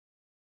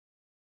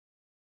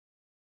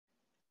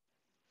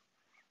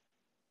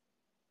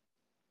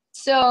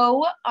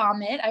So,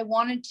 Amit, I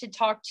wanted to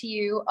talk to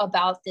you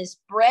about this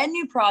brand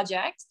new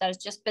project that has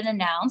just been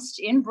announced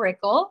in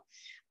Brickell.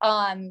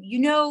 You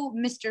know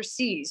Mr.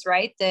 C's,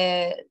 right?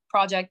 The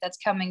project that's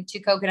coming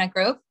to Coconut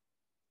Grove.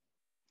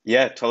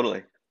 Yeah,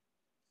 totally.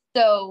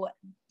 So,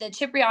 the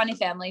Cipriani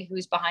family,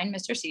 who's behind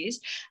Mr.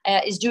 C's,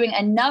 is doing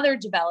another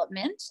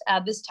development,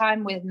 this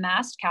time with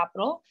Mass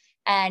Capital,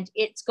 and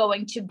it's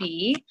going to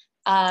be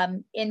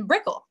in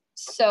Brickell.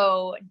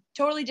 So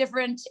totally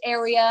different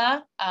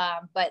area,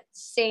 but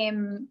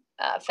same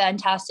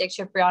fantastic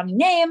Cipriani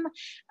name,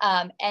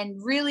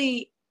 and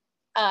really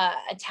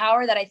a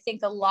tower that I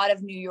think a lot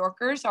of New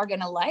Yorkers are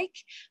going to like,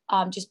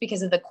 just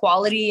because of the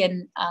quality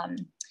and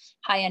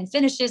high-end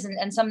finishes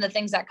and some of the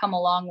things that come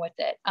along with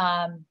it.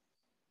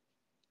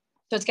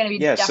 So it's going to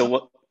be Yeah,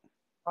 definitely.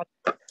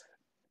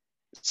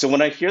 so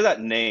when I hear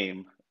that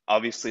name,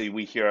 obviously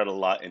we hear it a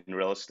lot in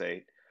real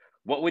estate.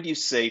 What would you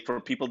say for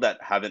people that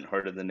haven't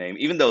heard of the name,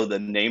 even though the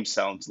name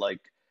sounds like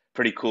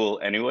pretty cool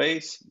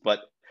anyways, but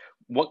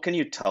what can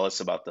you tell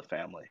us about the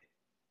family?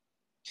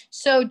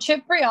 So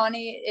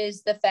Cipriani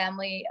is the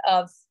family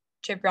of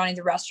Cipriani,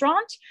 the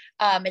restaurant,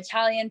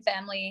 Italian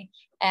family,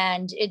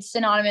 and it's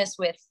synonymous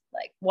with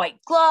like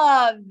white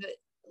glove,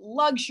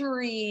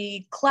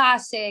 luxury,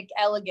 classic,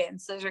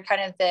 elegance. Those are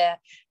kind of the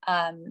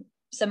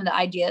some of the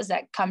ideas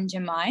that come to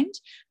mind.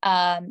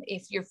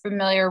 If you're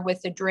familiar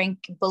with the drink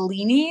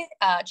Bellini,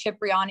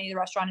 Cipriani, the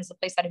restaurant, is the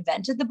place that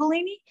invented the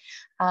Bellini.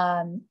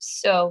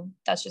 So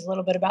that's just a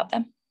little bit about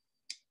them.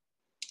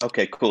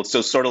 Okay, cool.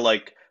 So sort of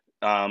like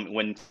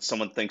when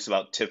someone thinks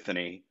about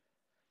Tiffany's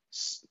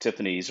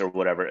or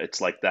whatever,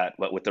 it's like that,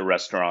 but with the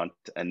restaurant,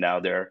 and now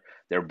they're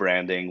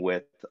branding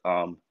with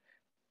condos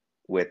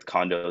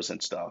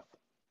and stuff.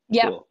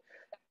 Yeah. Cool.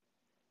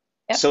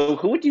 Yep. So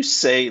who would you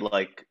say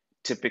like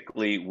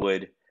typically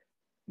would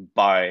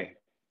buy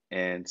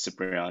in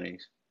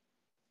Cipriani's?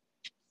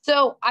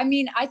 So, I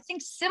mean, I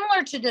think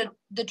similar to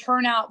the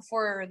turnout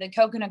for the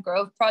Coconut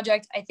Grove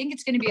project, I think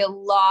it's going to be a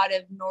lot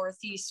of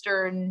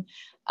northeastern,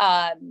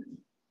 um,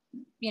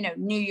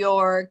 New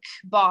York,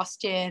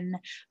 Boston,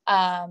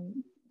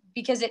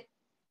 because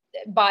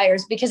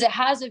because it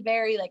has a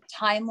very like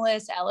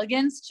timeless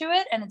elegance to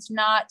it, and it's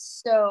not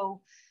so,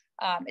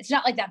 it's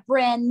not like that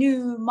brand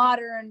new,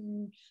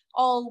 modern,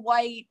 all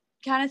white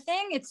kind of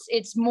thing.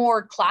 It's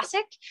more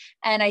classic,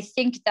 and I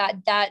think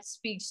that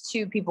speaks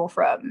to people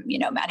from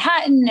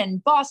Manhattan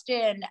and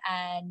Boston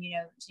and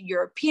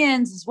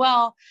Europeans as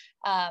well,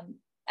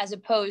 as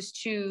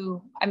opposed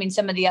to, I mean,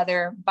 some of the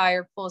other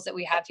buyer pools that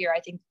we have here. I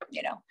think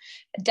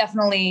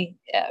definitely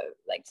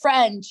like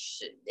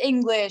French,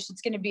 English.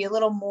 It's going to be a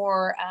little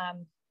more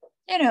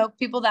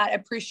people that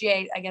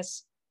appreciate, I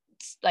guess,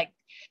 like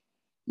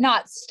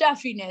not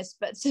stuffiness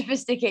but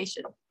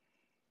sophistication.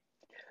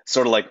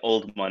 Sort of like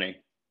old money.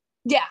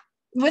 Yeah,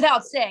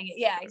 without saying it.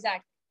 Yeah,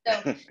 exactly.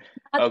 So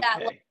not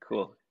that, Okay,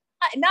 cool.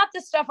 not the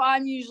stuff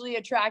I'm usually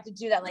attracted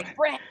to, that like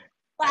brand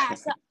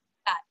class, like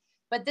that.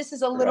 But this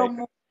is a little Right.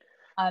 more,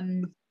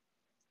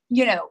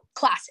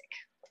 classic,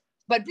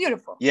 but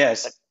beautiful.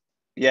 Yes,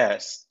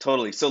 yes,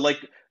 totally. So like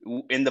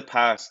in the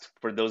past,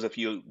 for those of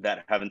you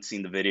that haven't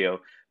seen the video,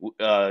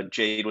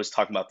 Jade was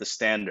talking about the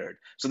standard.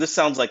 So this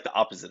sounds like the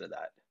opposite of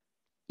that.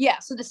 Yeah,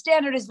 so the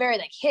standard is very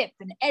like hip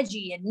and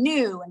edgy and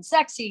new and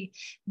sexy.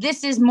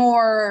 This is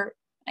more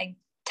like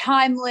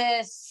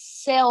timeless,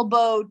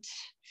 sailboat,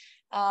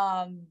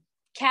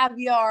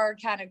 caviar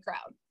kind of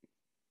crowd.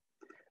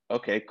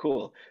 Okay,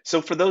 cool.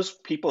 So for those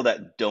people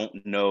that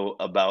don't know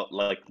about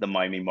like the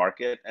Miami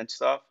market and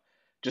stuff,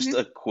 just Mhm.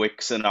 a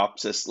quick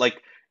synopsis.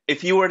 Like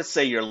if you were to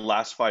say your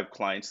last five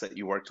clients that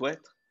you worked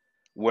with,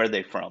 where are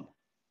they from?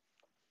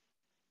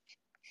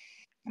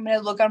 I'm gonna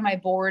look on my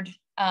board.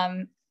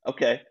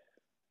 Okay,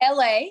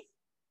 LA,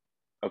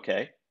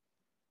 okay.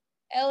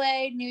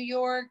 New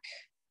York,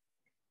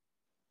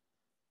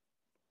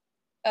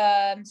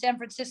 San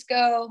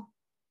Francisco,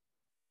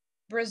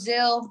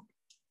 Brazil,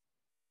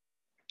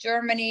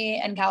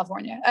 Germany, and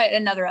California.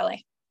 Another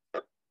LA.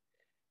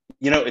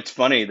 It's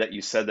funny that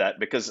you said that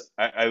because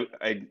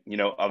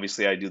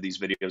obviously I do these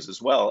videos as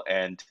well,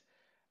 and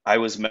I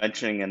was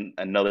mentioning in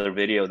another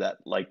video that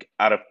like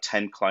out of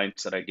 10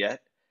 clients that I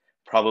get,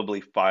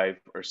 probably five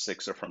or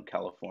six are from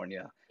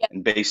California. Yep.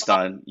 And based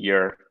on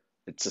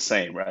it's the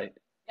same, right?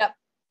 Yep.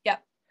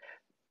 Yep.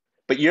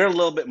 But you're a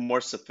little bit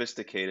more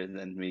sophisticated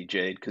than me,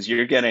 Jade, because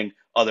you're getting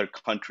other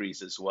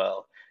countries as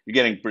well. You're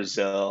getting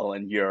Brazil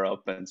and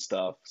Europe and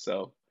stuff.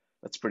 So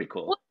that's pretty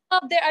cool.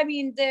 Well, I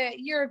mean, the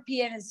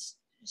European is,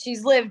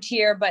 she's lived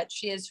here, but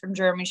she is from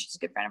Germany. She's a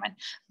good friend of mine.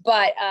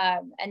 But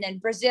and then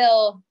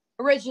Brazil,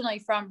 originally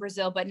from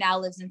Brazil, but now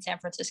lives in San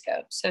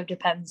Francisco. So it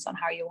depends on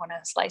how you want to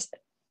slice it.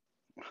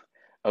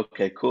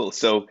 Okay, cool.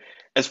 So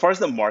as far as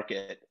the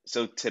market,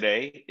 so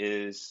today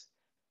is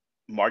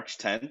March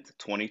 10th,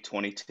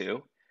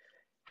 2022.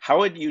 How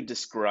would you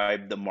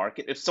describe the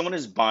market if someone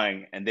is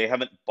buying and they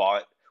haven't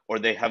bought or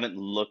they haven't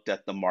looked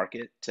at the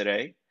market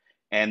today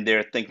and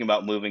they're thinking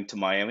about moving to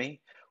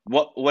Miami?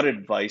 What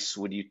advice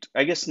would you,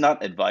 I guess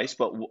not advice,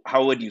 but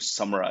how would you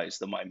summarize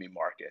the Miami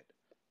market?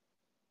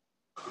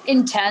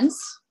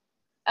 Intense.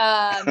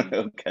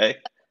 Okay.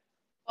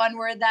 One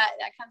word that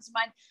comes to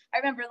mind. I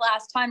remember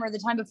last time or the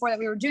time before that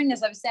we were doing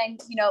this, I was saying,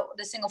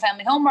 the single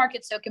family home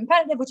market's so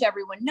competitive, which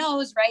everyone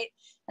knows, right?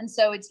 And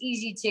so it's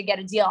easy to get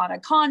a deal on a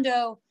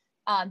condo.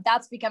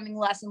 That's becoming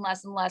less and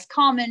less and less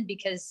common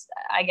because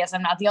I guess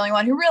I'm not the only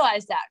one who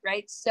realized that,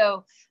 right?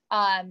 So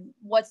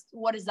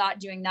what is that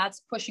doing?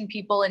 That's pushing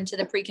people into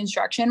the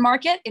pre-construction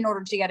market in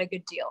order to get a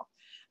good deal.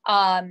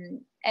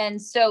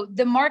 And so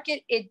the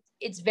market,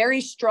 it's very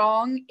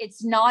strong.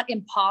 It's not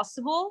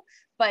impossible,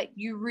 but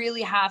you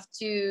really have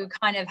to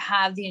kind of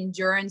have the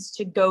endurance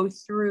to go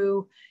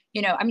through,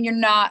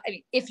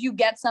 if you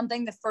get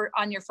something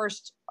on your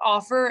first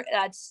offer,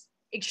 that's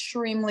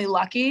extremely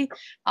lucky.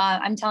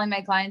 I'm telling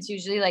my clients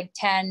usually like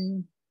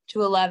 10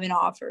 to 11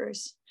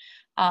 offers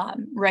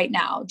right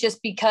now,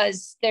 just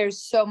because there's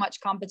so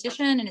much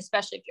competition. And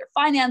especially if you're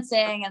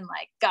financing and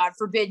like, God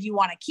forbid you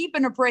want to keep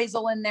an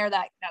appraisal in there,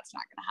 that's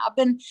not going to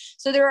happen.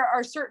 So there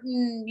are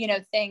certain,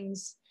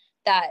 things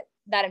that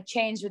have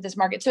changed with this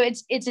market. So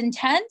it's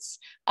intense.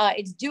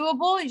 It's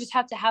doable. You just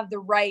have to have the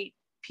right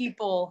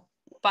people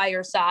by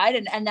your side.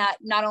 And that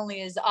not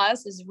only is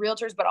us as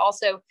realtors, but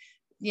also,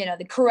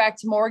 the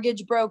correct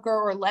mortgage broker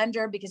or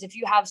lender, because if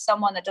you have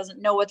someone that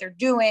doesn't know what they're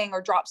doing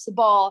or drops the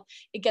ball,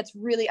 it gets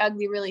really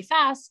ugly really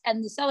fast.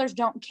 And the sellers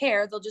don't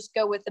care. They'll just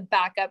go with the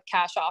backup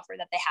cash offer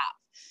that they have.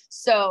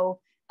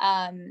 So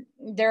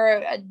there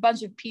are a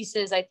bunch of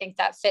pieces, I think,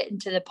 that fit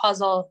into the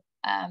puzzle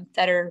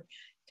that are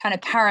kind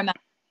of paramount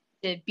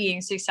to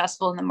being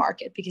successful in the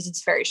market because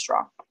it's very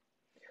strong.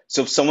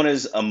 So if someone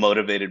is a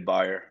motivated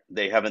buyer,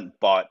 they haven't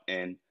bought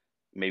in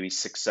maybe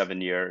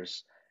 6-7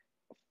 years,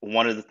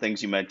 one of the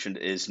things you mentioned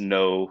is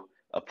no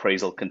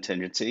appraisal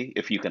contingency,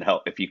 if you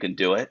can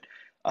do it.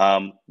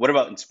 What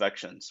about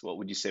inspections? What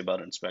would you say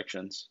about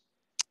inspections?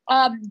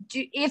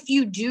 If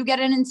you do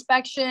get an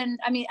inspection,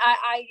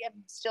 I am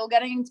still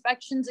getting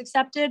inspections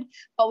accepted,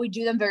 but we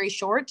do them very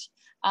short,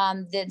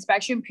 the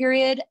inspection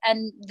period.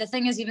 And the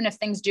thing is, even if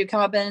things do come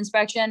up in an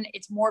inspection,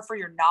 it's more for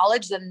your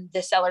knowledge than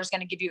the seller is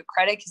going to give you a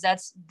credit, because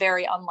that's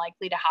very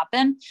unlikely to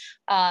happen.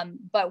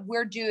 But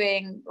we're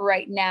doing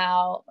right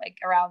now, like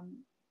around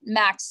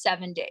max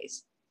 7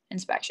 days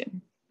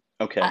inspection.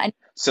 Okay.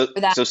 So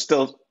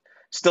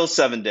still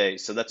 7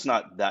 days. So that's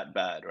not that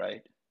bad,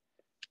 right?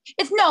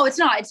 It's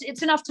not.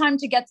 It's enough time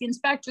to get the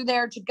inspector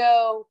there to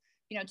go,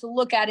 to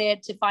look at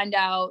it, to find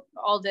out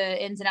all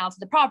the ins and outs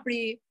of the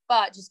property.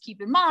 But just keep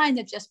in mind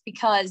that just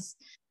because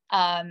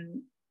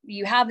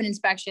you have an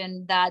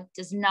inspection, that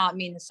does not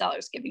mean the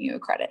seller's giving you a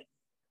credit.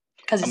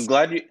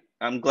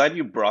 I'm glad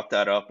you brought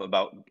that up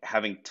about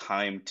having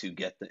time to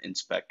get the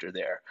inspector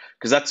there,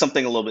 because that's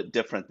something a little bit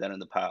different than in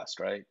the past,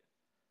 right?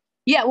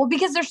 Yeah, well,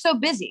 because they're so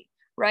busy,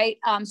 right?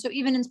 So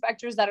even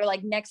inspectors that are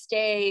like next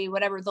day,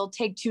 whatever, they'll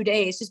take 2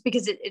 days just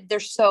because they're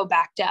so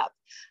backed up.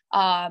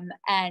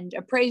 And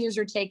appraisers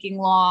are taking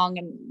long,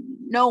 and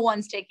no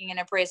one's taking an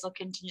appraisal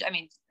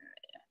contingent.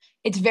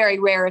 It's very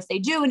rare if they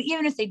do. And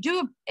even if they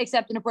do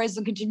accept an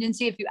appraisal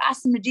contingency, if you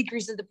ask them to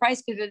decrease the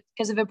price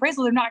because of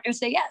appraisal, they're not going to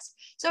say yes.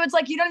 So it's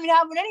like, you don't even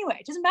have one anyway.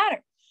 It doesn't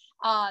matter.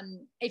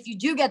 If you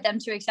do get them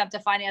to accept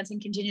a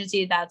financing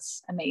contingency,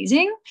 that's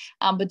amazing.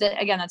 But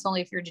again, that's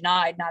only if you're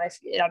denied, not if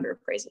it under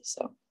appraises.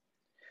 So.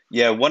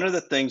 Yeah. One of the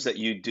things that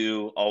you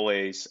do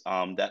always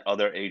that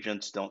other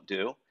agents don't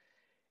do,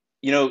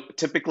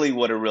 typically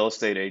what a real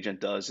estate agent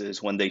does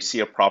is when they see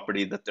a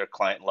property that their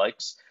client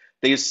likes,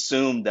 they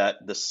assume that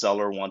the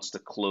seller wants to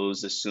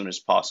close as soon as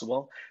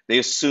possible. They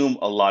assume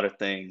a lot of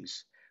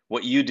things.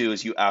 What you do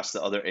is you ask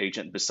the other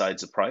agent,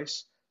 besides the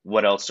price,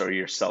 what else are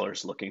your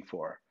sellers looking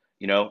for?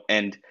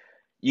 And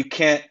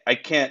I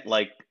can't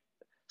like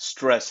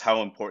stress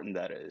how important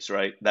that is,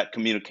 right? That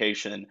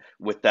communication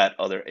with that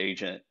other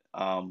agent,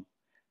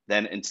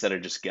 then instead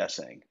of just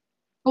guessing.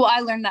 Well, I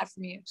learned that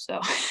from you,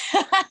 so.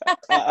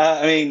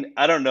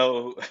 I don't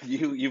know.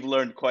 You've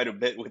learned quite a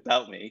bit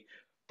without me,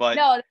 but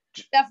no,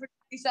 definitely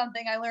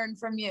something I learned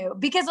from you,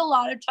 because a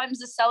lot of times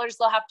the sellers,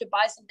 they'll have to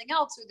buy something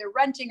else, or they're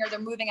renting, or they're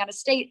moving out of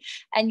state,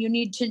 and you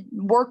need to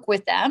work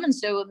with them. And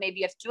so maybe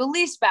you have to do a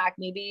lease back.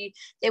 Maybe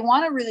they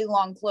want a really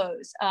long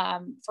close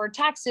for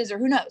taxes, or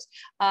who knows.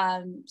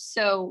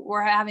 So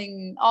we're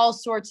having all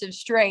sorts of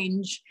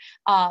strange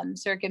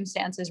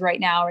circumstances right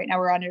now. Right now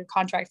we're under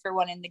contract for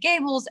one in the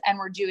Gables, and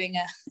we're doing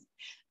a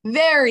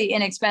very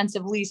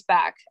inexpensive lease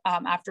back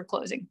after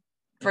closing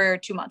for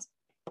 2 months.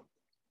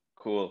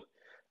 Cool.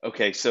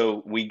 Okay,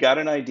 so we got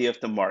an idea of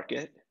the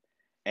market,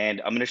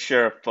 and I'm going to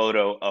share a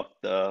photo of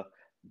the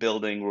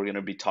building we're going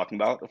to be talking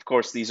about. Of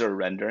course, these are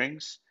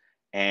renderings,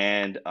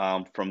 and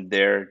from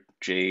there,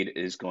 Jade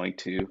is going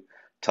to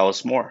tell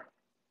us more.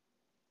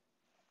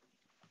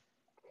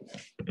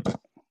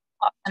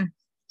 Awesome.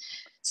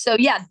 So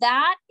yeah,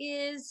 that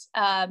is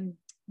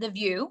the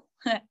view,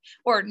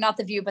 or not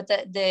the view, but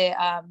the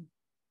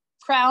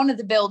crown of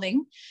the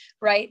building,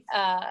 right,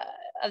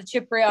 of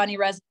Cipriani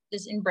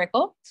Residences in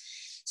Brickell.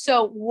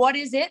 So what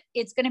is it?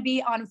 It's going to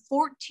be on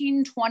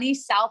 1420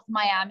 South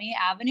Miami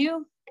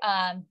Avenue.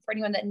 For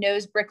anyone that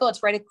knows Brickell,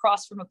 it's right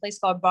across from a place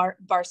called Bar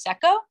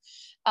Seco.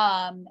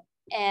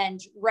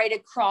 And right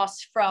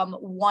across from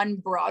One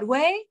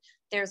Broadway,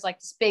 there's like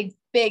this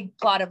big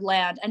plot of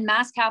land, and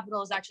Mass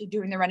Capital is actually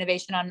doing the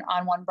renovation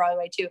on One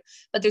Broadway too.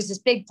 But there's this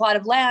big plot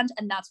of land,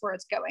 and that's where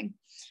it's going.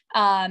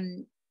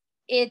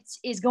 It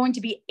is going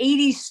to be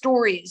 80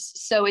 stories,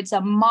 so it's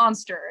a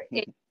monster.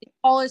 The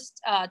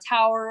tallest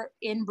tower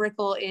in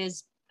Brickell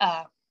is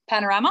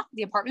Panorama,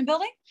 the apartment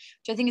building,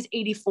 which I think is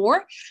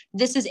 84.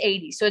 This is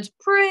 80, so it's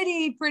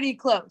pretty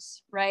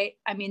close, right?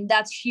 I mean,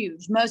 that's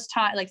huge. Most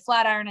time, like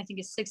Flatiron, I think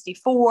is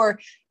 64.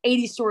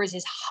 80 stories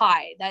is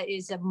high. That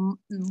is a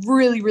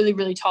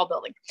really tall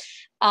building.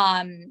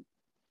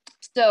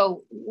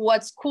 So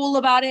what's cool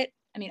about it?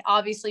 I mean,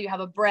 obviously you have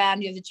a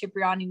brand, you have the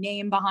Cipriani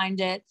name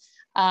behind it.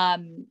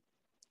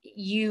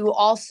 You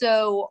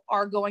also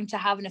are going to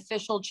have an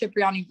official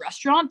Cipriani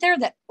restaurant there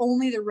that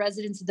only the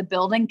residents of the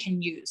building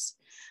can use.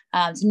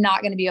 It's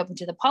not going to be open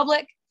to the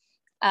public.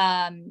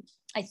 I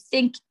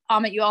think,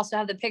 Amit, you also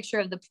have the picture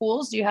of the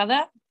pools. Do you have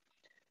that?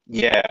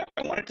 Yeah,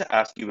 I wanted to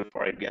ask you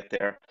before I get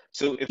there.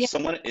 So if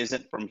someone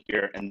isn't from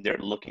here and they're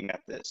looking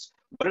at this,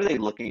 what are they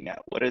looking at?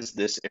 What is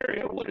this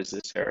area? What is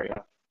this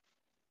area?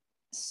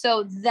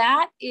 So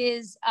that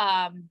is,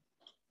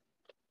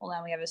 hold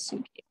on, we have a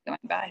suitcase going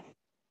by.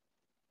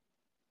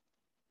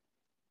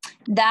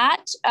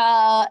 That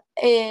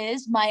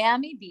is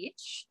Miami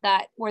Beach,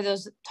 where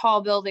those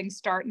tall buildings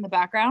start in the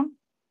background.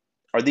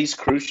 Are these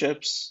cruise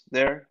ships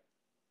there?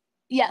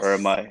 Yes. Or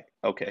am I?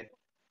 Okay.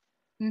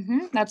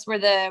 That's where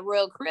the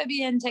Royal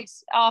Caribbean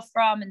takes off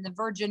from, and the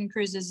Virgin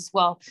cruises as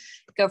well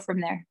go from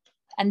there.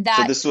 And that.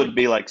 So this would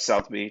be like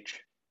South Beach?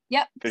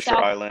 Yep. Fisher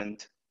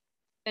Island.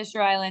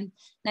 Fisher Island.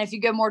 And if you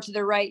go more to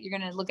the right, you're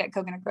going to look at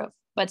Coconut Grove,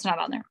 but it's not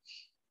on there.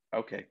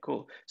 Okay,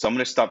 cool. So I'm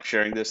going to stop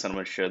sharing this and I'm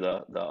going to share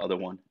the other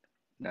one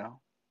now.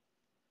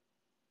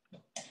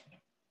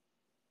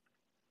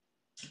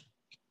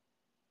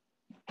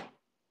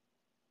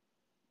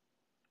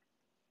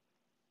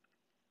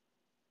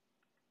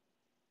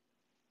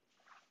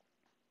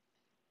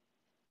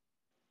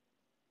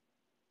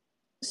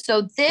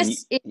 So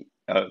this is,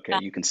 okay,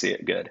 you can see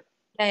it. Good.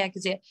 Yeah, I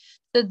can see it.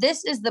 So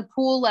this is the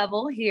pool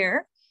level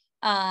here.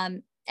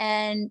 And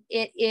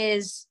it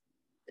is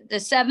the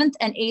 7th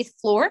and 8th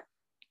floor,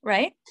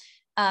 right?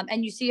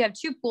 And you see you have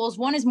two pools.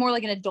 One is more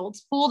like an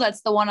adults pool.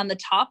 That's the one on the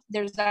top.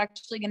 There's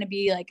actually going to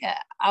be like an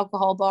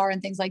alcohol bar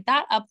and things like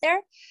that up there.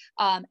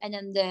 And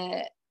then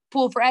the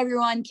pool for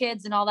everyone,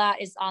 kids and all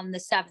that, is on the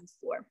 7th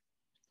floor.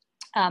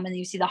 And then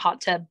you see the hot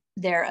tub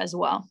there as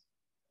well.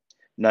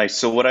 Nice.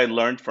 So what I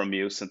learned from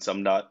you, since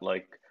I'm not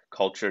like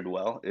cultured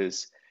well,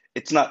 is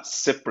it's not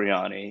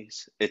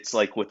Cipriani's. It's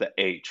like with an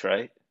H,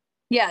 right?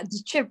 Yeah,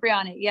 it's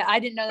Cipriani. Yeah, I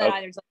didn't know that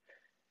either.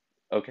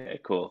 Okay,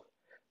 cool.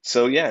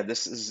 So yeah,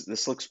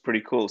 this looks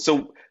pretty cool.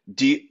 So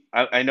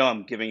I know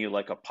I'm giving you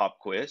like a pop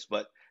quiz,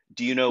 but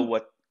do you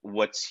know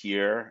what's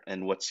here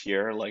and what's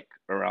here, like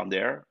around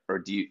there?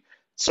 Or it's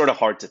sort of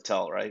hard to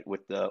tell, right?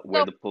 With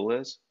where the pool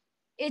is?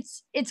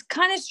 It's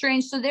kind of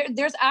strange. So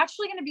there's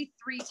actually going to be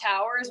 3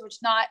 towers, which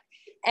not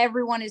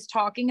everyone is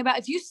talking about.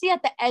 If you see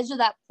at the edge of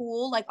that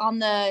pool, like on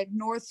the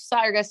north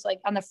side, I guess like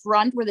on the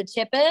front where the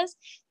tip is,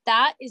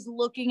 that is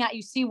looking at,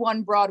 you see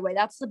One Broadway.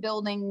 That's the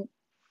building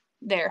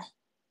there.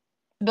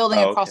 The building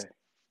across.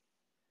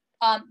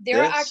 Okay.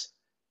 There are actually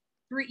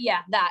 3.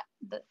 Yeah,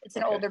 it's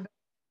an older building,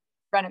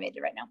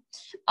 renovated right now.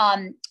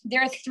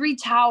 There are 3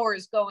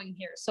 towers going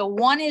here. So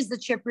one is the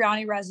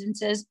Cipriani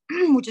Residences,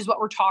 which is what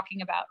we're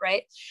talking about,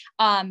 right?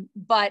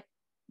 But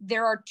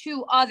there are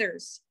 2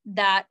 others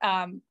that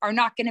are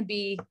not going to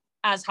be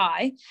as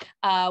high.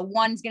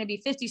 One's going to be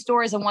 50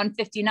 stories and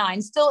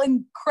 159, still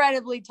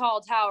incredibly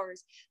tall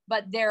towers,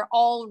 but they're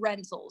all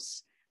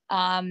rentals.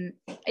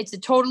 It's a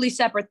totally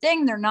separate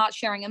thing. They're not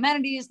sharing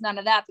amenities, none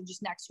of that. They're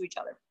just next to each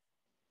other.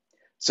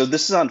 So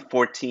this is on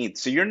 14th.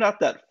 So you're not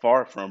that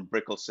far from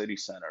Brickell City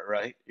Center,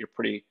 right? You're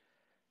pretty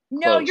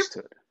close to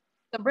it.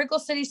 The Brickell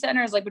City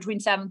Center is like between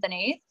 7th and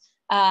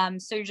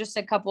 8th. So you're just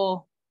a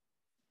couple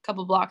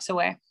blocks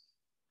away.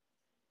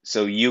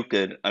 So you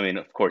could, I mean,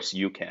 of course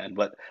you can,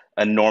 but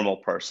a normal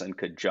person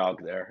could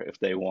jog there if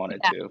they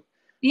wanted to.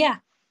 Yeah.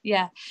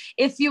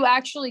 If you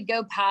actually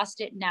go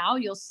past it now,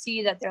 you'll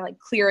see that they're like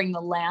clearing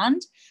the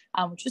land,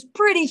 which is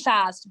pretty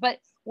fast. But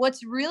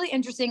what's really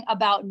interesting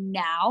about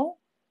now,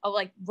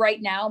 like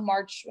right now,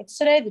 what's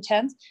today? The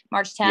 10th,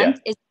 March 10th,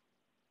 is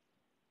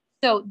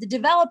so the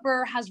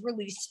developer has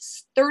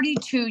released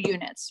 32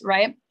 units,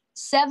 right?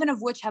 7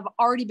 of which have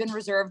already been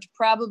reserved,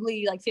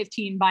 probably like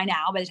 15 by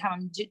now, by the time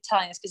I'm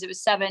telling this, because it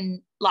was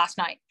 7 last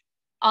night.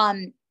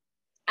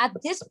 At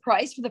this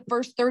price for the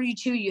first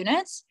 32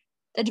 units,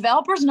 the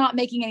developer's not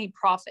making any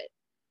profit.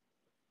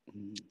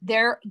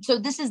 So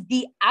this is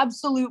the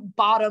absolute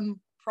bottom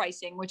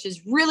pricing, which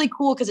is really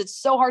cool because it's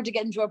so hard to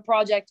get into a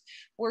project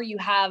where you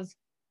have,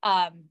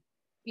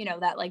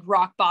 that like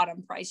rock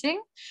bottom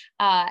pricing.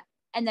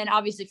 And then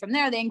obviously from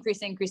there, they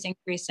increase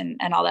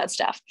and all that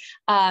stuff.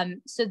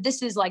 So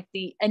this is like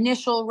the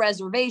initial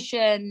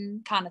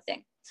reservation kind of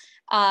thing.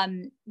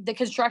 The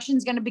construction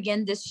is going to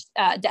begin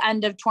the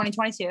end of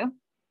 2022.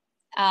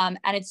 And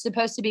it's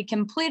supposed to be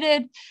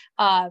completed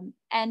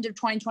end of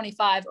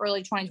 2025,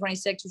 early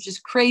 2026, which is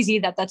crazy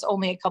that that's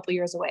only a couple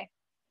years away.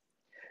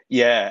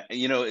 Yeah,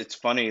 it's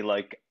funny,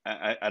 like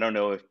I don't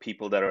know if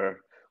people that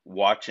are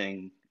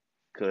watching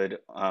could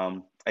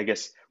I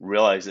guess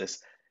realize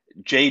this.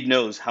 Jade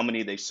knows how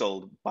many they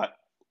sold but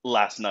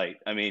last night.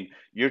 I mean,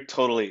 you're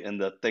totally in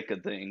the thick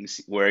of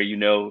things where you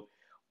know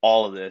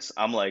all of this.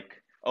 I'm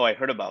like, oh, I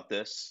heard about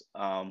this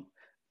a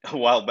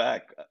while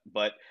back,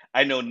 but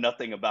I know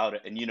nothing about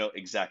it, and you know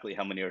exactly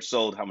how many are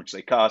sold, how much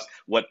they cost,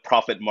 what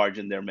profit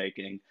margin they're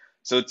making.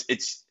 So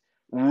it's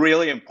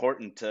really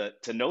important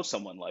to know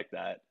someone like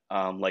that,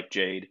 like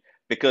Jade,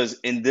 because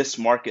in this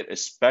market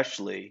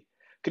especially,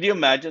 could you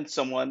imagine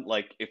someone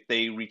like if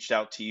they reached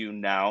out to you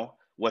now,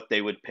 what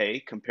they would pay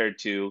compared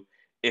to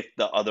if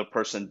the other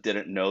person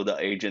didn't know, the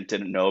agent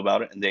didn't know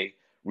about it, and they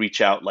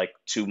reach out like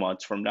 2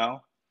 months from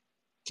now?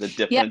 The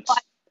Yeah, difference.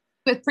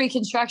 with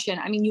pre-construction,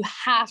 I mean, you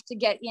have to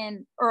get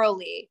in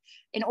early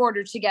in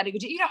order to get a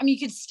good, I mean, you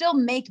could still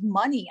make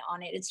money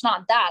on it. It's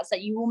not that, it's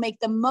that you will make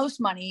the most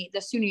money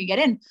the sooner you get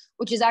in,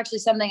 which is actually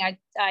something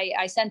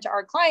I sent to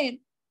our client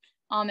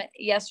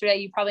yesterday.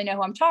 You probably know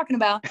who I'm talking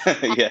about. Yeah.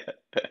 Still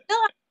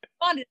haven't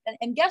responded.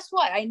 And guess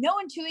what? I know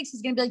in 2 weeks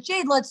he's going to be like,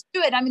 Jade, let's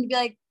do it. I'm going to be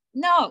like,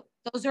 no,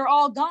 those are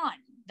all gone.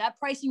 That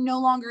pricing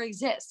no longer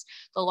exists.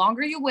 The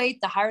longer you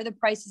wait, the higher the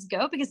prices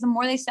go because the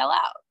more they sell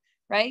out.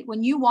 Right?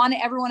 When you want it,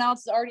 everyone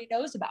else already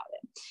knows about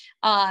it.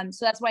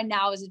 So that's why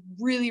now is a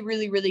really,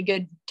 really, really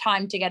good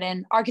time to get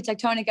in.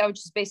 Architectonica,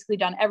 which has basically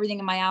done everything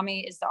in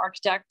Miami, is the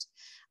architect.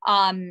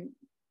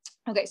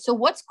 Okay, so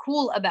what's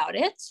cool about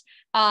it?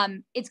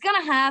 It's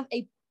going to have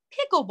a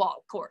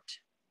pickleball court,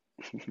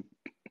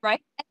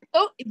 right?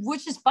 So,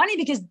 which is funny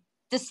because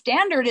the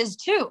standard is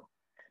two.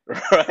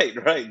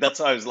 Right. That's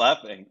why I was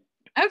laughing.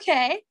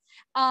 Okay.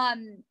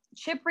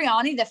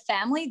 Cipriani, the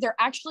family, they're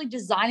actually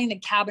designing the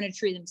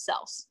cabinetry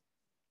themselves.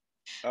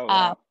 Oh,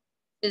 wow.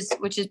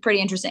 Which is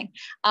pretty interesting.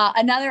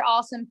 Another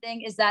awesome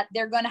thing is that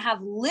they're going to have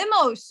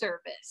limo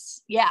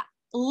service. Yeah,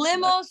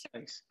 limo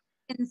service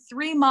in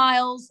 3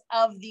 miles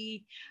of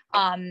the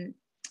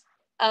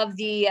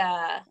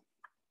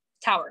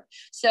tower.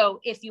 So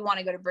if you want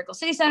to go to Brickell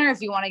City Center,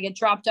 if you want to get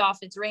dropped off,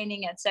 it's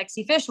raining at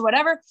Sexy Fish,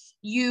 whatever,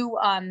 you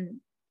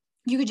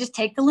could just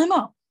take the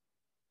limo.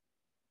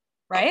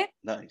 Right?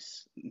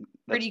 Nice.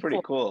 That's pretty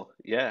cool. cool.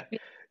 Yeah.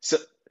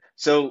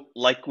 So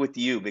like with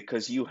you,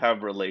 because you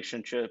have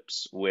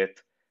relationships with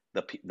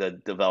the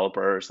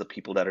developers, the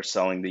people that are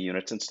selling the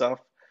units and stuff,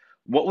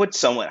 how would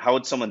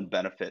someone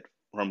benefit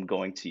from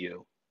going to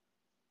you?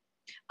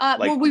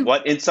 Like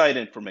what inside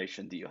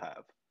information do you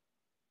have?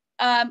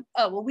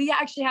 We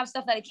actually have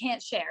stuff that I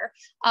can't share.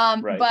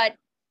 Right. But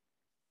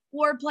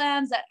floor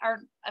plans that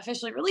aren't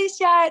officially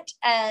released yet,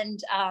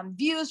 and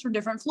views from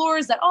different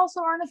floors that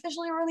also aren't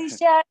officially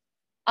released yet.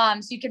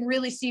 So you can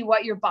really see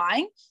what you're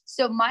buying.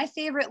 So my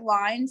favorite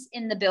lines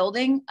in the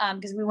building,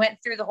 because we went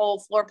through the whole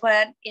floor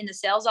plan in the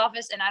sales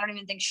office, and I don't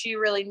even think she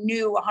really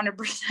knew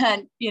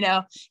 100%,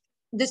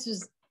 this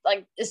is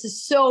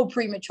so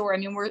premature. I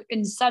mean, we're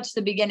in such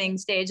the beginning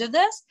stage of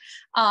this.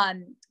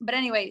 But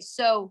anyway,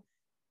 so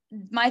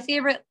my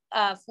favorite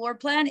floor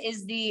plan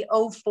is the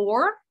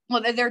 04.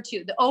 Well, there are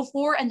two, the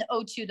 04 and the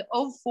 02. The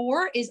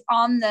 04 is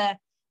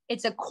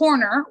it's a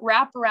corner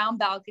wraparound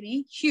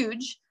balcony,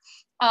 huge.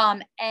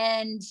 And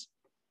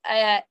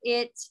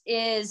it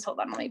is, hold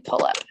on, let me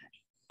pull up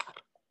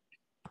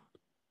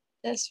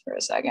this for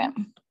a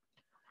second.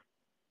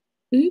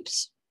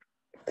 Oops.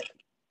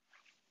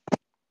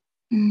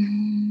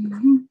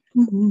 Mm-hmm.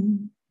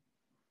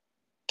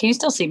 Can you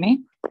still see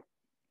me?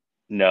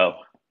 No.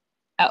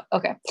 Oh,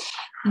 okay.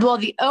 Well,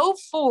 the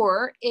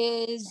 04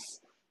 is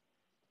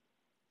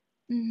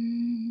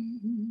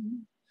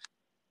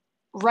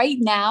right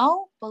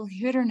now,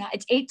 believe it or not,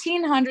 it's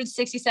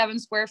 1,867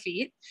 square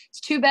feet.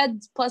 It's 2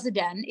 beds plus a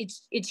den.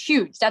 It's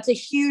huge. That's a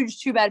huge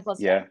 2-bed plus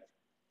yeah.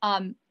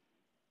 den.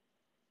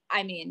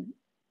 I mean,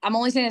 I'm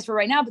only saying this for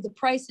right now, but the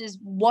price is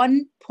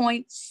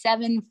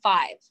 1.75.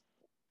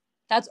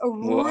 That's a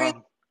really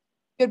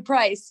good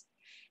price.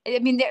 I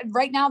mean,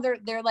 right now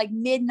they're like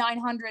mid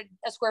 900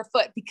 a square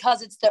foot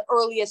because it's the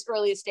earliest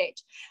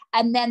stage.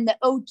 And then the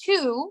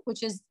 02,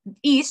 which is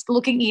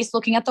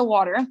looking at the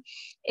water,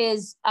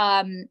 is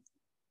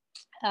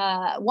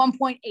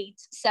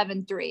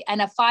 1.873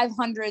 and a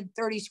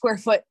 530 square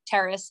foot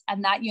terrace,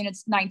 and that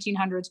unit's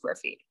 1,900 square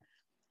feet.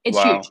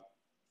 It's huge.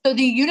 So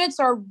the units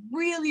are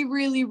really,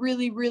 really,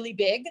 really, really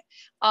big,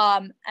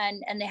 and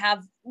they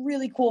have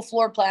really cool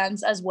floor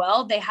plans as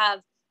well. They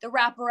have the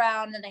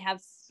wraparound, and they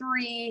have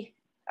 3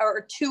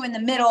 or 2 in the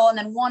middle, and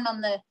then 1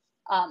 on the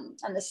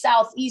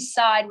southeast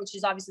side, which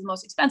is obviously the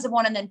most expensive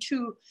one, and then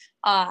 2,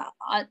 or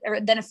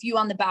then a few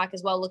on the back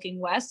as well,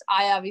 looking west.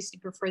 I obviously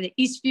prefer the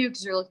east view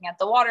because you're looking at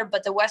the water,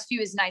 but the west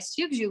view is nice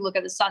too because you look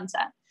at the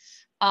sunset.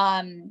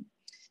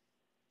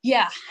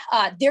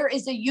 There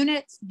is a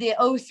unit, the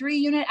 03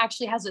 unit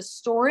actually has a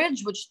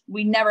storage, which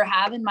we never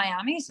have in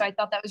Miami. So I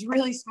thought that was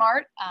really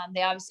smart.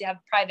 They obviously have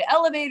private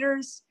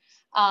elevators.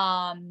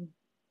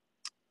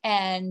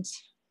 And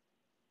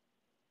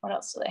What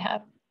else do they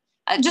have?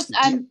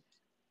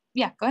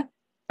 Yeah, go ahead.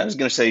 I was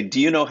going to say, do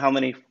you know how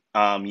many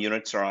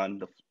units are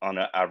on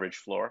an average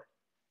floor?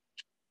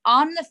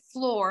 On the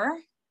floor,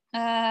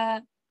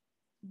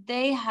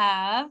 they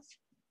have,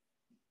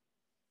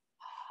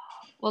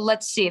 well,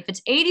 let's see, if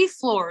it's 80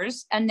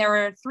 floors and there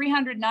are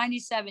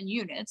 397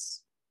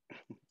 units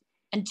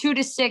and 2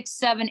 to 6,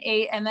 7,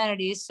 8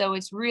 amenities. So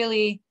it's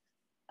really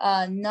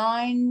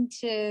 9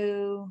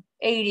 to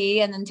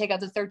 80 and then take out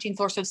the 13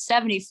 floors. So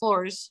 70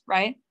 floors,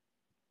 right?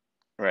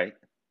 Right.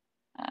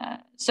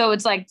 So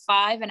it's like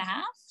 5.5.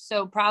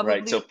 So probably.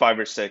 Right. So 5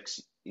 or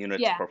 6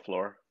 units per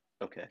floor.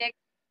 Okay.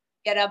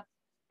 Get up,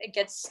 it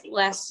gets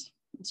less.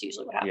 It's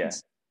usually what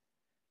happens.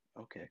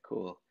 Yeah. Okay,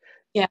 cool.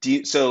 Yeah.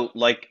 So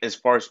like as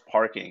far as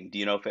parking, do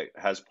you know if it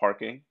has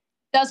parking?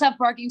 It does have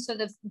parking. So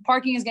the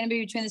parking is going to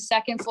be between the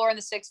 2nd floor and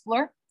the 6th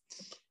floor.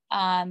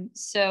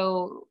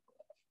 So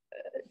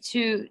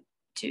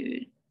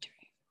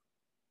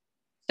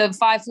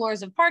 5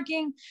 floors of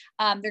parking.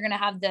 They're going to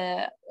have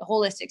the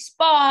holistic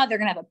spa. They're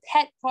going to have a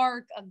pet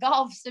park, a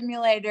golf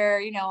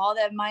simulator, all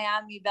the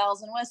Miami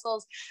bells and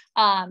whistles,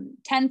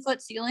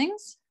 10-foot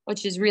ceilings,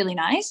 which is really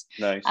nice.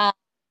 Nice.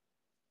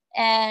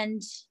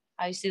 And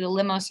obviously the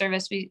limo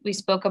service we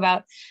spoke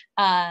about.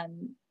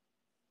 And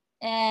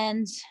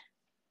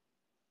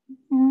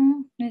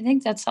I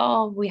think that's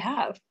all we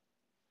have.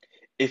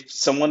 If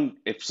someone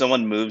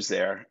moves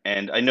there,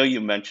 and I know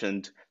you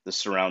mentioned the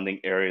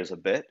surrounding areas a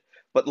bit,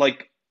 but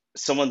like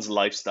someone's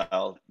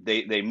lifestyle,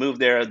 they move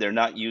there, they're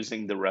not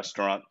using the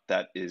restaurant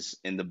that is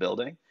in the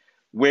building.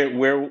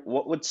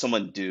 What would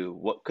someone do?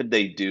 What could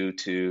they do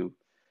to,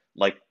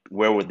 like,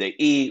 where would they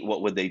eat?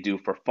 What would they do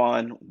for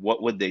fun?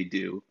 What would they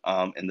do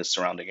in the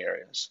surrounding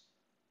areas?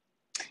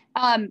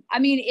 I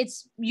mean,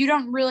 you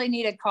don't really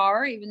need a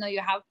car, even though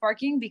you have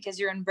parking because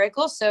you're in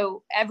Brickell.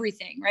 So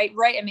everything, right?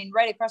 I mean,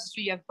 right across the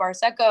street, you have Bar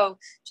Seco,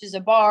 which is a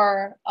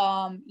bar.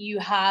 You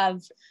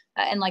have,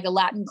 and like a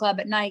Latin club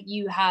at night,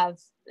 you have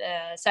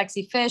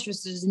Sexy Fish,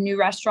 which is a new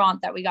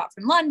restaurant that we got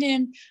from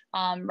London,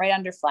 right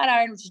under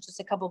Flatiron, which is just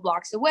a couple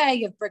blocks away.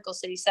 You have Brickell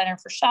City Center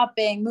for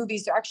shopping,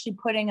 movies. They're actually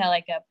putting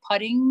a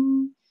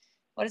putting,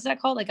 what is that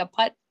called? Like a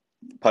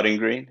putting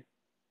green?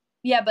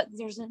 Yeah, but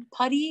there's a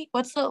putty.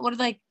 What are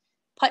like,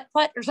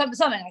 putt or something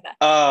like that.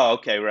 Oh,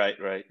 okay, right,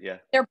 yeah.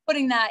 They're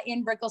putting that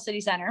in Brickell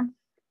City Center.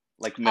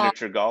 Like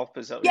miniature golf,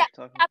 is that what you're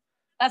talking about?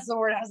 That's the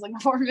word I was looking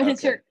for.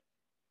 Miniature. Okay.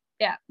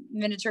 Yeah,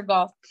 miniature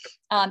golf.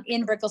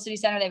 In Brickell City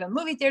Center, they have a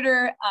movie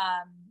theater,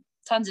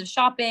 tons of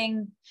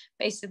shopping,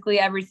 basically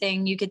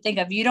everything you could think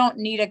of. You don't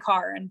need a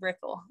car in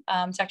Brickell.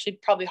 It's actually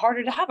probably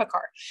harder to have a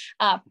car.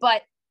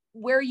 But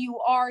where you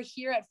are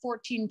here at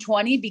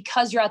 1420,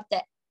 because you're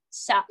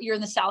you're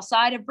in the south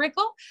side of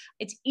Brickell,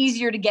 it's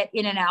easier to get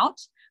in and out.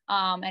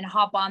 And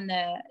hop on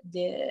the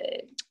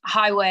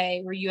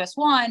highway or US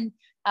 1,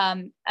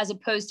 as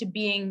opposed to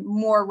being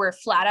more where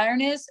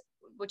Flatiron is,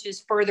 which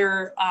is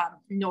further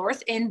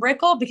north in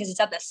Brickell, because it's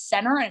at the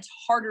center and it's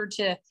harder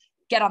to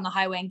get on the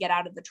highway and get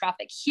out of the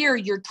traffic. Here,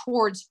 you're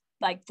towards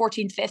like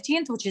 14th,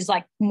 15th, which is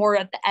like more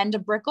at the end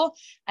of Brickell,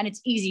 and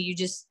it's easy. You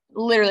just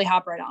literally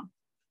hop right on.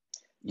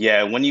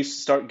 Yeah, when you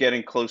start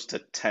getting close to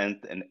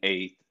 10th and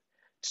 8th, it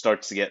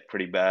starts to get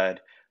pretty bad.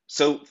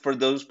 So for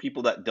those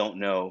people that don't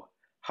know,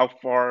 how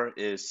far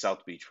is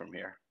South Beach from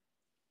here?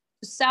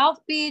 South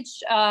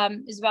Beach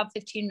is about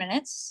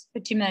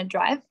 15-minute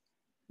drive.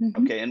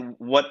 Mm-hmm. Okay, and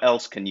what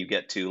else can you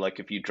get to? Like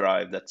if you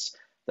drive, that's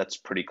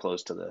pretty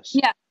close to this.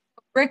 Yeah,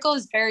 Brickell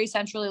is very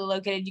centrally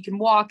located. You can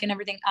walk and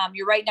everything.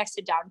 You're right next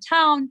to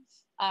downtown,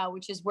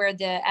 which is where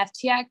the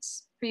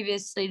FTX,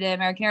 previously the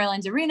American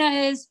Airlines Arena,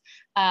 is.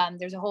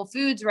 There's a Whole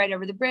Foods right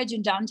over the bridge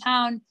in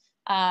downtown.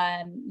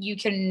 You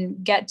can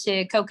get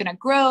to Coconut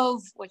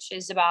Grove, which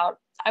is about,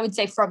 I would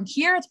say from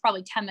here, it's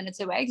probably 10 minutes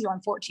away because you're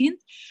on 14th.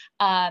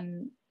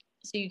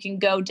 So you can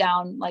go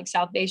down like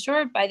South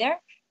Bayshore by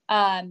there.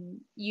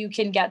 You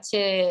can get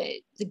to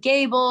the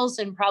Gables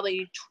in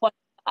probably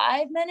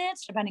 25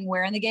 minutes, depending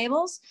where in the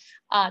Gables,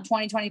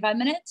 25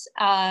 minutes.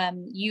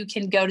 You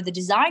can go to the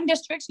design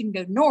districts. You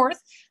can go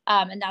north,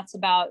 and that's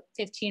about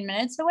 15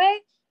 minutes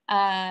away.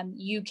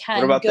 You can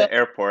What about the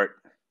airport?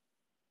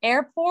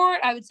 Airport,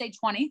 I would say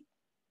 20.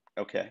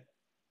 Okay.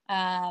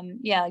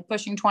 Yeah, like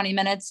pushing 20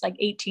 minutes, like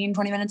 18,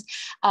 20 minutes.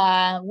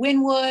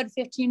 Wynwood,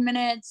 15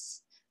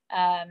 minutes.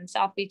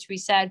 South Beach, we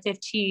said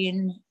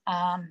 15.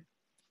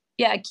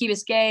 Yeah, Key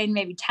Biscayne,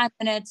 maybe 10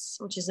 minutes,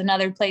 which is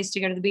another place to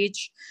go to the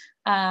beach.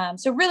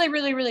 So really,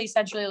 really, really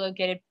centrally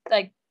located,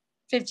 like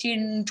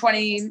 15,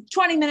 20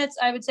 minutes,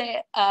 I would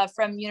say,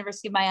 from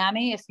University of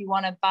Miami. If you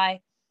want to buy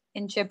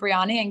in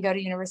Cipriani and go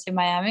to University of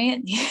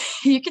Miami,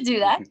 you could do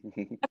that.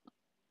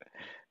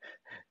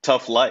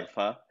 Tough life,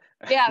 huh?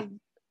 Yeah,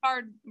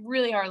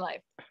 really hard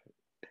life.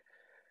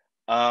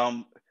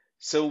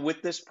 So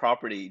with this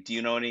property, do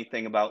you know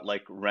anything about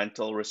like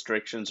rental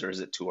restrictions, or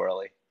is it too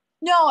early?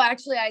 No,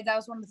 actually, that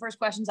was one of the first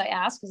questions I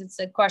asked, because it's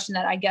a question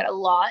that I get a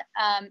lot.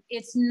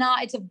 It's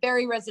a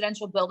very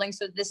residential building,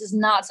 so this is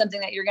not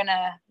something that you're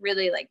gonna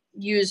really like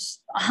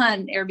use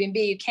on Airbnb.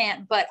 You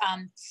can't, but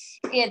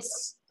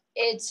it's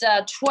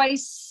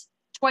twice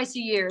twice a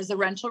year is the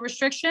rental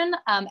restriction.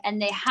 And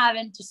they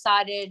haven't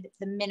decided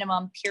the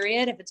minimum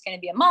period, if it's going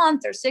to be a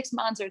month or 6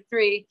 months or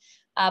 3,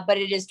 but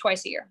it is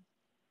twice a year.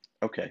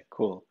 Okay,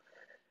 cool.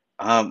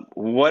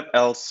 What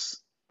else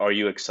are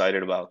you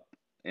excited about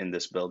in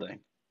this building?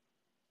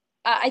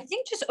 I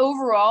think just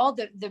overall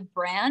the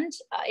brand,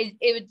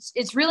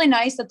 it's really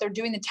nice that they're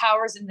doing the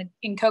towers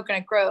in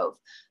Coconut Grove,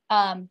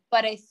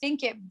 but I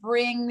think it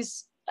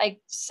brings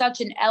like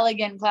such an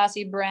elegant,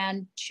 classy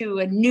brand to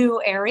a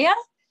new area,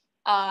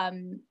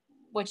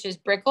 which is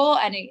Brickell,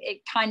 and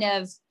it kind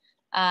of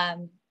I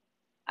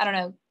don't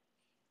know,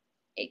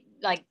 it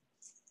like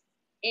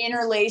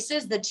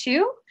interlaces the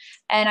two,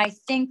 and I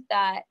think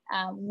that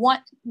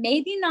one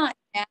maybe not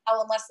now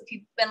unless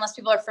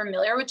people are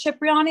familiar with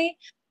Cipriani,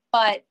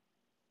 but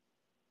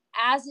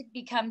as it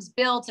becomes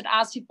built and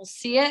as people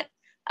see it,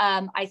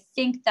 I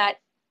think that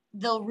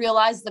they'll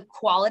realize the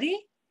quality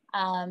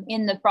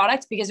in the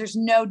product, because there's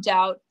no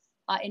doubt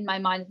in my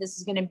mind that this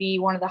is going to be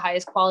one of the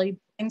highest quality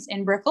things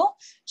in Brickell,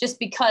 just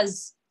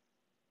because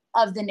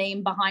of the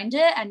name behind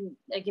it. And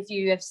like if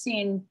you have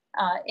seen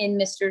in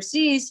Mr.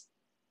 C's,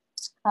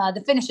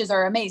 the finishes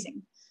are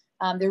amazing.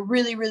 They're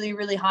really, really,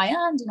 really high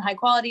end and high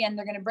quality, and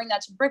they're going to bring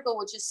that to Brickell,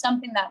 which is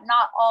something that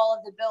not all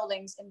of the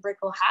buildings in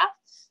Brickell have.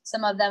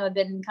 Some of them have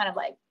been kind of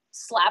like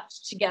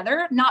slapped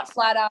together, not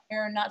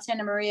Flatiron, not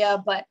Santa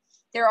Maria, but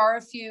there are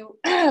a few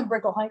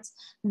Brickell Heights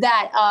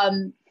that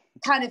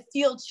kind of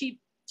feel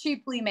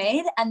cheaply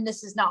made, and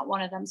this is not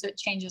one of them, so it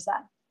changes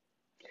that.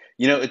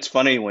 You know, it's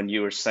funny when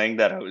you were saying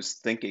that, I was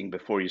thinking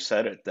before you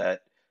said it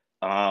that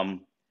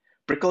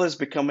Brickell is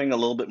becoming a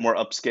little bit more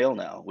upscale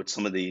now with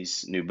some of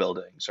these new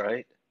buildings,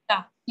 right?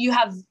 Yeah, you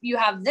have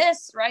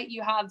this, right?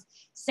 You have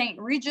St.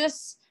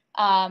 Regis,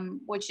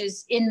 which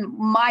is in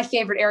my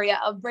favorite area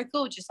of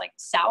Brickell, which is like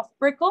South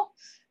Brickell.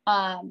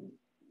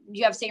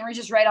 You have St.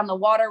 Regis right on the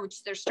water,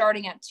 which they're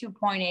starting at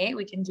 2.8.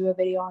 We can do a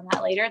video on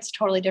that later. It's a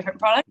totally different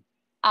product.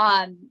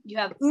 You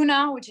have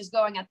Una, which is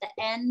going at the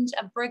end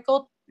of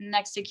Brickell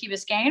next to Key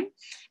Biscayne.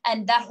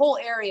 And that whole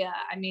area,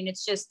 I mean,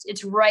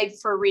 it's ripe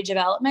for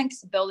redevelopment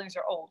because the buildings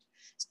are old.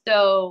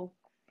 So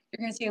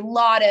you're going to see a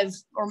lot of,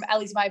 or at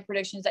least my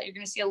prediction is that you're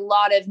going to see a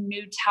lot of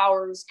new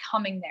towers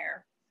coming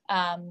there,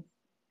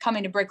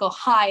 coming to Brickell,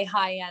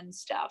 high end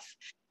stuff.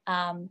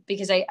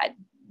 Because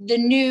the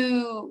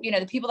new,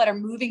 the people that are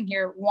moving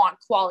here want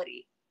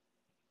quality.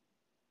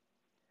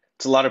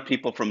 It's a lot of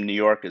people from New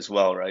York as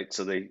well, right?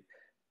 So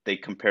they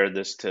compare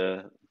this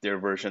to their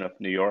version of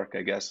New York,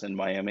 I guess, in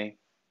Miami.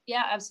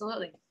 Yeah,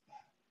 absolutely.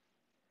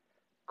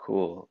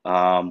 Cool.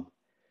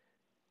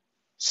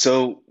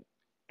 So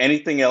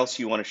anything else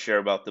you want to share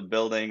about the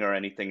building or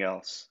anything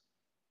else?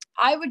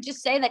 I would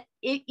just say that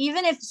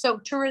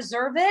to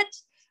reserve it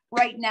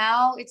right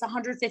now, it's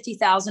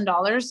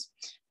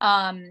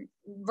 $150,000,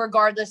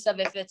 regardless of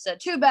if it's a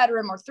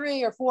 2-bedroom or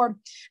 3 or 4.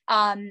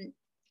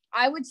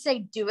 I would say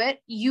do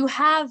it. You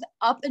have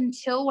up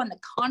until when the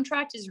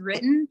contract is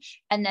written,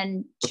 and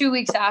then 2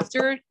 weeks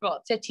after,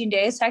 15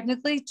 days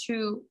technically,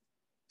 to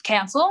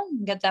cancel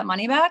and get that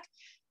money back.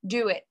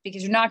 Do it,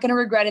 because you're not going to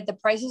regret it. The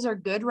prices are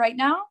good right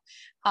now.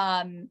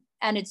 And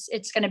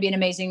it's going to be an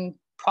amazing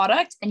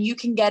product, and you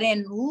can get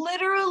in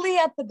literally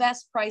at the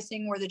best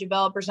pricing where the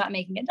developer's not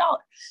making $1.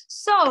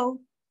 So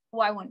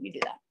why wouldn't you do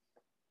that?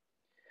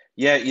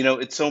 Yeah,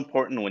 it's so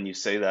important when you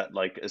say that,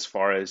 like as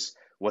far as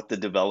what the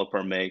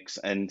developer makes,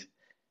 and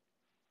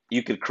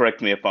you could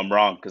correct me if I'm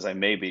wrong, because I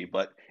may be,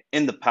 but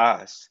in the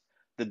past,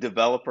 the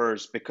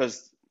developers,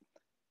 because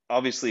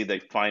obviously they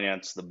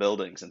finance the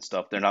buildings and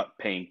stuff, they're not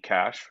paying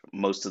cash,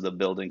 most of the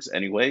buildings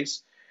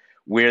anyways,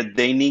 where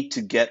they need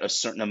to get a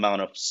certain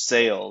amount of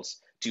sales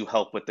to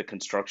help with the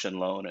construction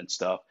loan and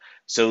stuff.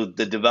 So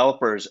the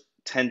developers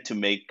tend to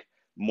make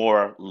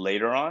more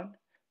later on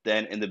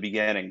than in the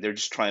beginning. They're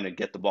just trying to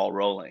get the ball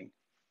rolling.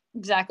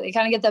 Exactly.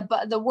 Kind of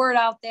get the word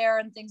out there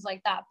and things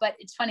like that. But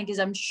it's funny because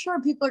I'm sure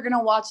people are going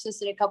to watch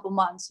this in a couple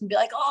months and be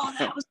like, oh,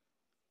 that was.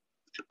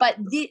 But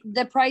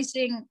the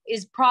pricing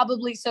is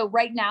probably, so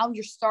right now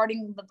you're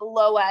starting with the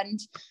low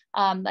end,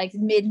 like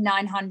mid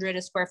 900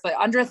 a square foot,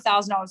 under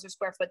 $1,000 a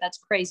square foot. That's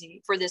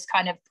crazy for this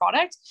kind of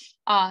product.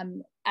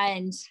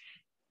 And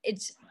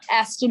it's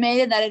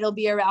estimated that it'll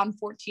be around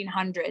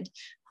 1,400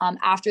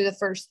 after the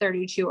first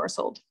 32 are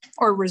sold,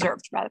 or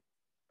reserved rather.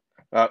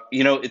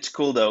 It's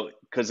cool though,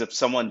 because if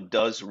someone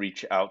does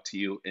reach out to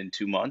you in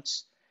 2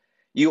 months,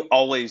 you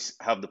always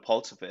have the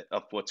pulse of it,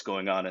 of what's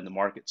going on in the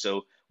market.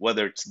 So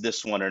whether it's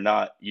this one or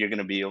not, you're going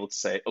to be able to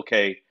say,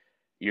 okay,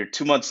 you're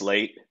 2 months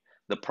late.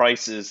 The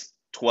price is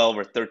 12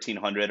 or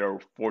 1,300 or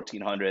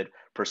 1,400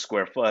 per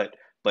square foot.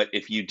 But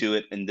if you do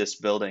it in this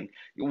building,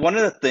 one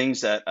of the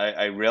things that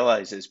I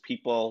realize is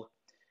people,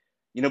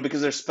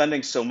 because they're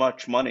spending so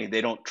much money,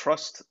 they don't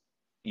trust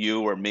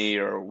you or me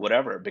or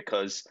whatever,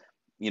 because,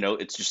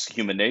 it's just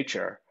human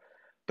nature.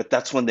 But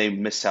that's when they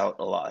miss out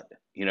a lot.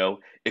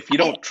 If you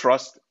don't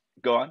trust,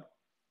 go on.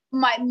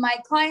 My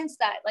clients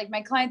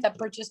my client that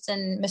purchased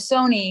in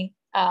Missoni,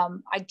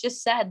 I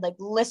just said,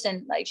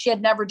 listen, she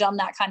had never done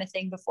that kind of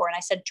thing before. And I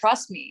said,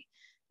 trust me,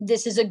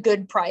 this is a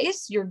good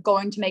price. You're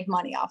going to make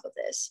money off of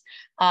this.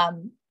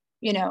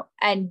 You know,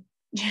 and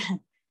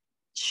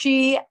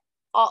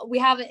we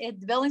have it,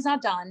 the building's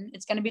not done.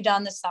 It's going to be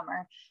done this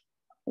summer.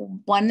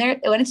 When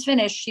it's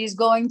finished, she's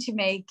going to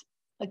make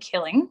a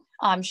killing.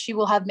 She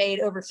will have made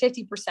over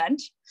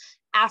 50%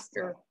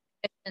 after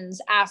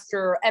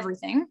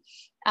everything.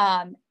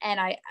 And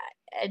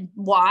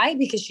why?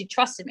 Because she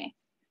trusted me.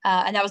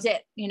 And that was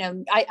it. You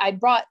know, I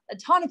brought a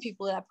ton of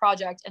people to that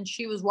project, and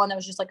she was one that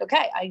was just like,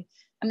 okay,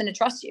 I'm going to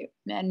trust you,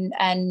 and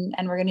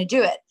we're going to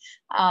do it.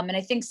 And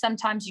I think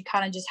sometimes you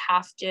kind of just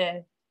have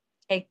to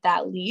take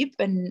that leap,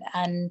 and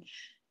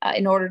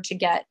in order to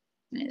get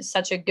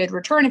such a good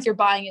return, if you're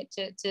buying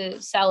it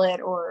to sell it,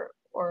 or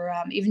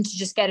even to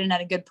just get in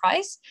at a good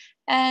price.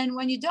 And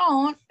when you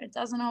don't, it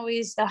doesn't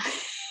always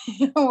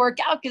work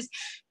out, because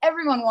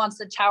everyone wants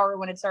the tower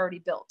when it's already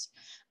built.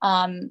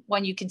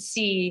 When you can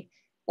see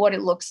what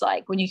it looks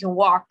like, when you can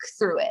walk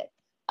through it.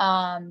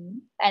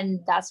 And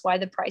that's why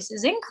the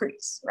prices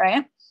increase,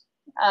 right?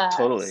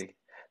 Totally.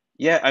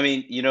 Yeah, I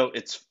mean, you know,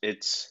 it's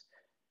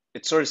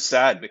sort of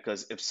sad,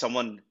 because if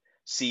someone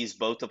sees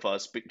both of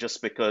us,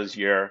 just because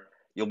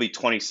you'll be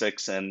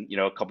 26 and, you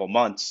know, a couple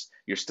months,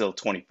 you're still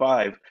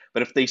 25,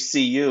 but if they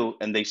see you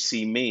and they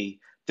see me,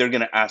 they're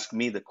going to ask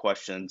me the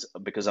questions,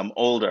 because I'm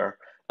older,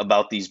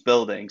 about these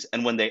buildings,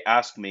 and when they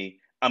ask me,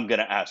 I'm going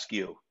to ask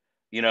you.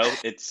 You know,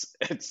 it's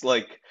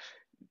like,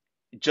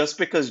 just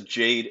because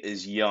Jade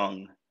is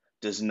young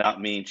does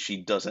not mean she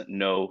doesn't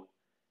know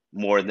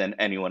more than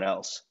anyone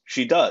else.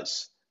 She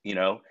does, you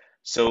know?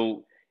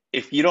 So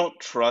if you don't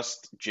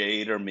trust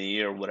Jade or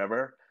me or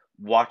whatever,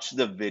 watch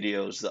the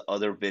videos, the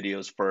other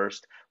videos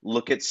first,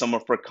 look at some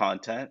of her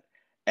content,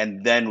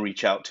 and then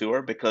reach out to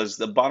her. Because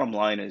the bottom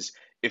line is,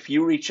 if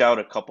you reach out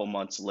a couple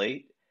months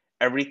late,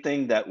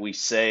 everything that we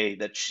say,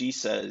 that she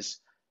says,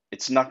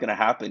 it's not going to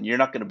happen. You're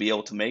not going to be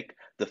able to make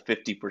the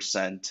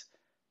 50%.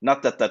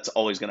 Not that that's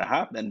always going to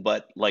happen,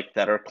 but like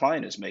that our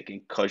client is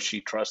making, because she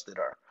trusted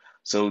her.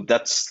 So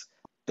that's,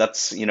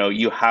 you know,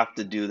 you have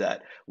to do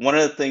that. One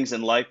of the things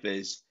in life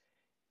is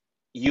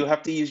you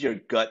have to use your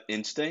gut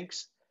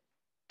instincts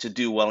to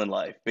do well in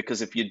life,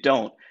 because if you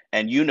don't,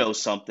 and you know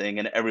something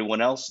and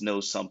everyone else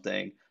knows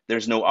something,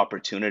 there's no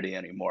opportunity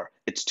anymore.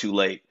 It's too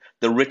late.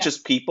 The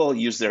richest people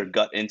use their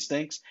gut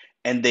instincts,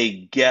 and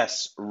they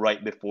guess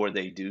right before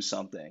they do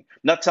something.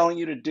 Not telling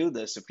you to do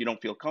this if you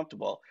don't feel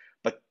comfortable,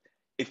 but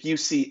if you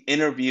see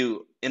interview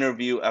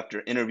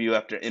after interview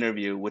after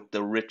interview with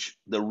the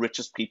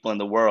richest people in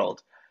the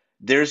world,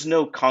 there's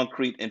no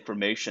concrete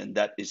information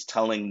that is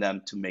telling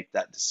them to make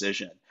that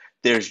decision.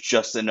 There's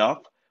just enough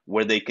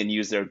where they can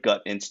use their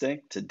gut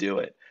instinct to do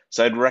it.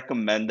 So I'd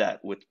recommend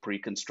that with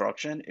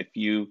pre-construction. If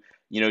you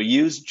know,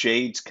 use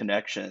Jade's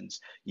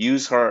connections,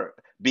 use her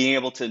being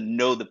able to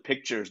know the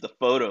pictures, the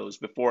photos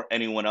before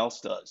anyone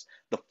else does,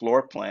 the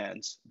floor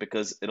plans,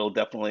 because it'll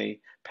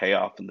definitely pay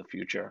off in the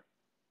future.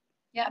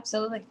 Yeah,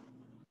 absolutely.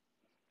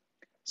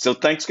 So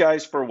thanks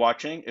guys for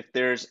watching. If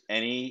there's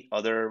any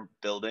other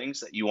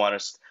buildings that you want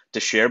us to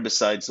share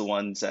besides the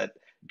ones that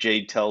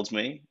Jade tells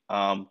me,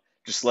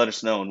 just let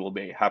us know and we'll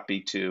be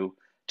happy to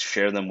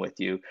share them with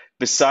you.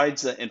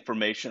 Besides the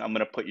information, I'm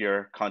going to put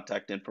your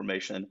contact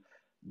information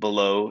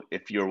below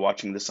if you're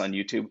watching this on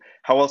YouTube.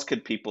 How else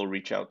could people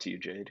reach out to you,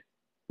 Jade?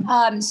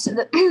 So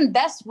the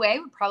best way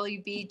would probably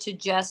be to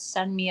just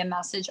send me a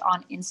message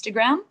on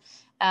Instagram.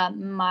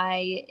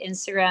 My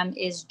Instagram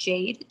is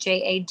Jade,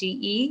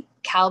 Jade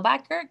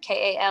Kalbacher,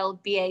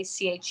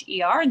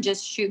 Kalbacher, and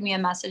just shoot me a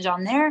message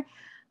on there,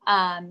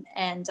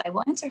 and I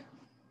will answer.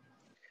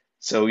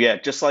 So yeah,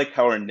 just like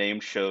how her name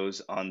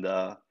shows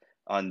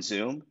on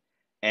Zoom.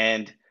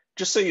 And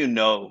just so you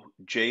know,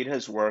 Jade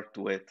has worked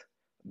with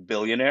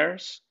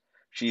billionaires,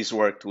 she's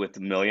worked with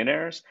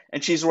millionaires,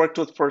 and she's worked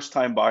with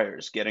first-time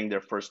buyers getting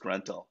their first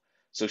rental.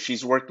 So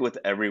she's worked with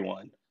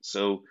everyone.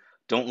 So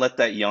don't let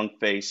that young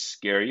face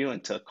scare you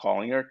into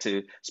calling her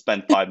to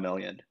spend 5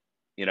 million,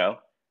 you know?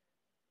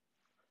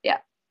 Yeah.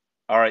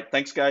 All right,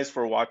 thanks guys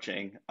for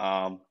watching.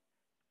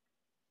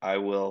 I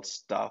will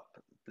stop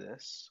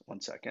this 1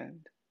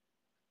 second.